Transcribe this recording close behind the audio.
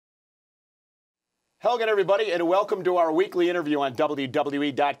Hello again, everybody, and welcome to our weekly interview on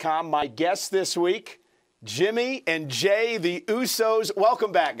WWE.com. My guests this week, Jimmy and Jay, the USOS.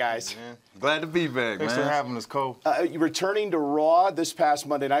 Welcome back, guys. Man. Glad to be back, Thanks for having us, Cole. Returning to Raw this past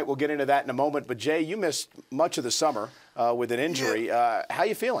Monday night. We'll get into that in a moment. But, Jay, you missed much of the summer with an injury. How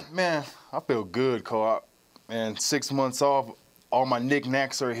you feeling? Man, I feel good, Cole. Man, 6 months off. All my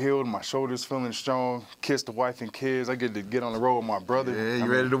knickknacks are healed. My shoulder's feeling strong. Kiss the wife and kids. I get to get on the road with my brother. Yeah, you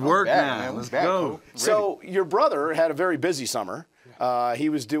ready to work now? Man. Let's go. So your brother had a very busy summer. He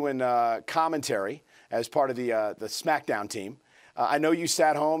was doing commentary as part of the SmackDown team. I know you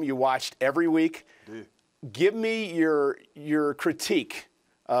sat home. You watched every week. Dude. Give me your critique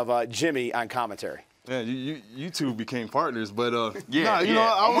of Jimmy on commentary. Yeah, you two became partners, but yeah,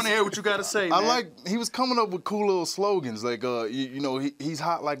 I want to hear what you got to say, man. He was coming up with cool little slogans, like he's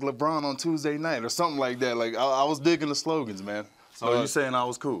hot like LeBron on Tuesday night or something like that. Like I was digging the slogans, man. So you saying I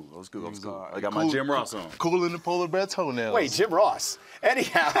was cool? I was cool. I got my Jim Ross on. Cool in the polar bear toenails. Wait, Jim Ross.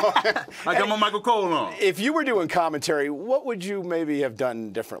 Anyhow, I got my Michael Cole on. If you were doing commentary, what would you maybe have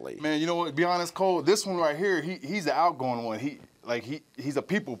done differently? Man, you know what? Be honest, Cole. This one right here, he's the outgoing one. He's a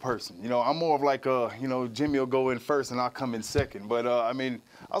people person. You know, I'm more of like Jimmy will go in first and I'll come in second. But I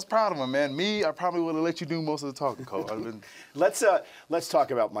was proud of him, man. I probably would have let you do most of the talking, Cole. Let's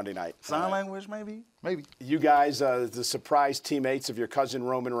talk about Monday night. Sign language, maybe. Maybe. You guys, the surprise teammates of your cousin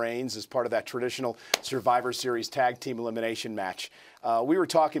Roman Reigns as part of that traditional Survivor Series tag team elimination match. We were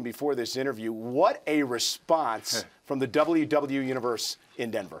talking before this interview. What a response from the WWE Universe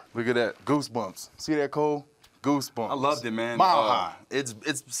in Denver. Look at that. Goosebumps. See that, Cole? Goosebumps. I loved it, man. Mile high. It's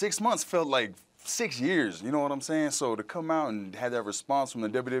 6 months felt like 6 years. You know what I'm saying? So to come out and have that response from the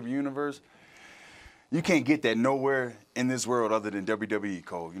WWE Universe, you can't get that nowhere in this world other than WWE,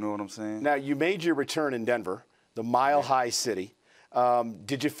 Cole. You know what I'm saying? Now, you made your return in Denver, the mile-high city.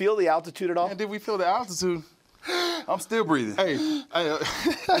 Did you feel the altitude at all? Man, did we feel the altitude? I'm still breathing. Hey, I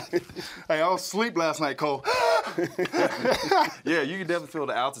was asleep last night, Cole. Yeah, you can definitely feel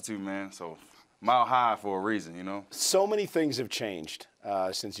the altitude, man. So mile high for a reason, you know? So many things have changed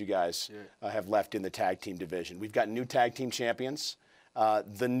since you guys have left in the tag team division. We've got new tag team champions,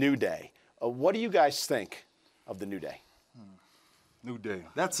 the New Day. What do you guys think of the New Day? New Day.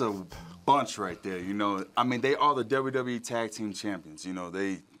 That's a bunch right there, you know? I mean, they are the WWE tag team champions, you know?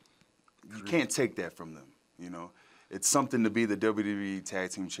 You can't take that from them, you know? It's something to be the WWE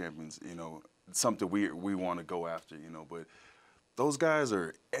tag team champions, you know? It's something we want to go after, you know? But those guys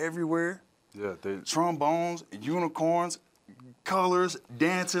are everywhere. Yeah, trombones, unicorns, colors,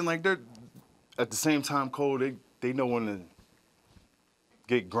 dancing, like they're at the same time, Cole, they know when to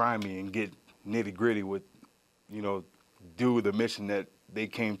get grimy and get nitty-gritty with, do the mission that they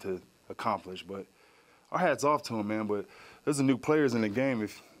came to accomplish. But our hats off to them, man. But there's some new players in the game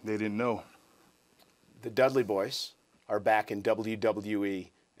if they didn't know. The Dudley Boys are back in WWE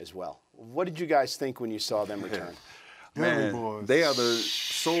as well. What did you guys think when you saw them return? Man, they are the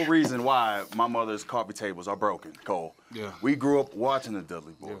sole reason why my mother's coffee tables are broken, Cole. Yeah. We grew up watching the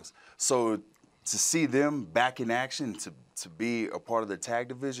Dudley Boys. Yeah. So to see them back in action, to be a part of the tag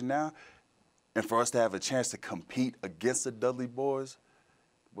division now, and for us to have a chance to compete against the Dudley Boys,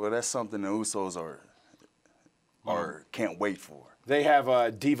 well, that's something the USOS can't wait for. They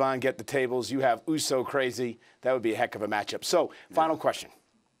have Devon get the tables. You have Uso Crazy. That would be a heck of a matchup. So, final question.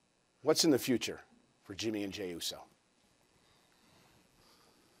 What's in the future for Jimmy and Jay Uso?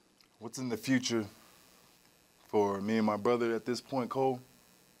 What's in the future for me and my brother at this point, Cole?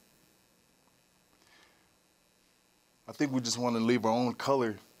 I think we just want to leave our own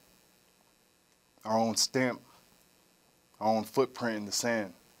color, our own stamp, our own footprint in the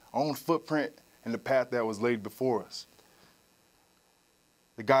sand, our own footprint in the path that was laid before us.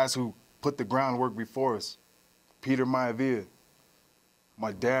 The guys who put the groundwork before us, Peter Maivia,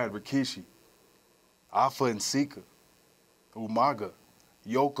 my dad, Rikishi, Alpha and Sika, Umaga,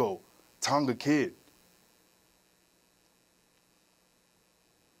 Yoko, Tonga Kid.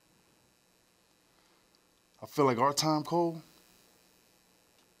 I feel like our time, Cole,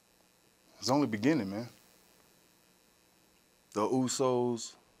 is only beginning, man. The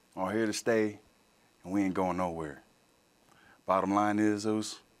USOS are here to stay, and we ain't going nowhere. Bottom line is,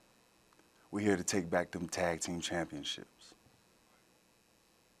 we're here to take back them tag team championships.